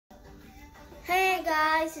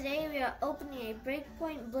Hi guys, today we are opening a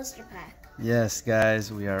Breakpoint blister pack. Yes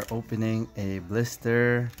guys, we are opening a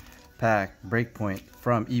blister pack Breakpoint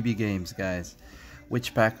from EB Games, guys.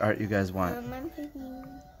 Which pack art you guys want? I'm picking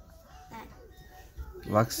that.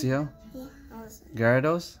 Luxio? Yeah.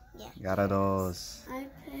 Gyarados? Yeah. Gyarados. I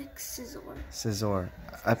pick Scizor. Scizor.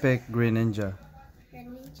 I pick Green Ninja.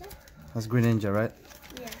 Green Ninja? That's Green Ninja, right?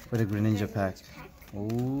 Yeah. For the Green Ninja pack.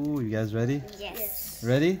 Ooh, you guys ready? Yes.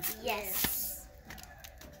 Ready? Yes.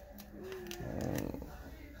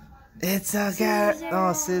 It's a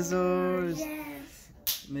scissors. Yes.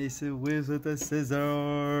 Mason wins with the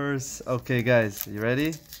scissors. Okay, guys, you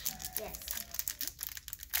ready? Yes.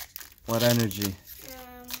 What energy?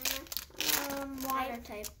 Water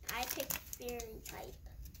type. I pick fairy type.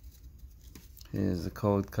 Here's the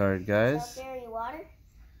code card, guys. So fairy water?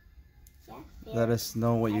 Yeah. Fairy. Let us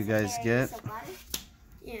know what you guys get. So water?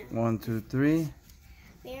 Yeah. 1, 2, 3.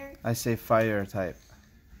 Fairy. I say fire type.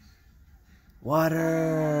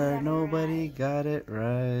 Water. Nobody got it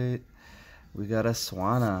right. We got a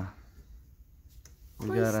Swanna. We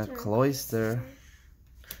got a Cloyster.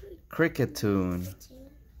 Cricketune.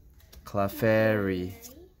 Clefairy.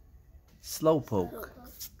 Slowpoke.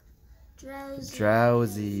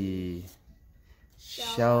 Drowsy.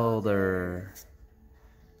 Shelter.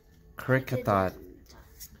 Cricketot.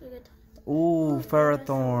 Ooh,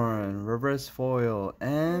 Ferrothorn. Reverse foil.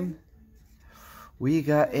 And we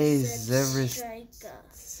got a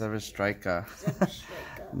Zebra-Striker.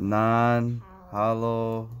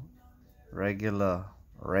 Non-hollow, regular,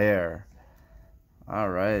 rare.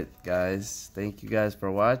 Alright guys, thank you guys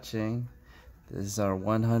for watching. This is our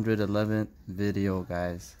 111th video,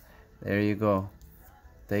 guys. There you go.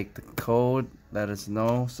 Take the code, let us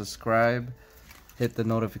know, subscribe, hit the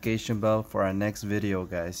notification bell for our next video,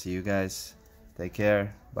 guys. See you guys. Take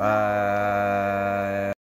care. Bye.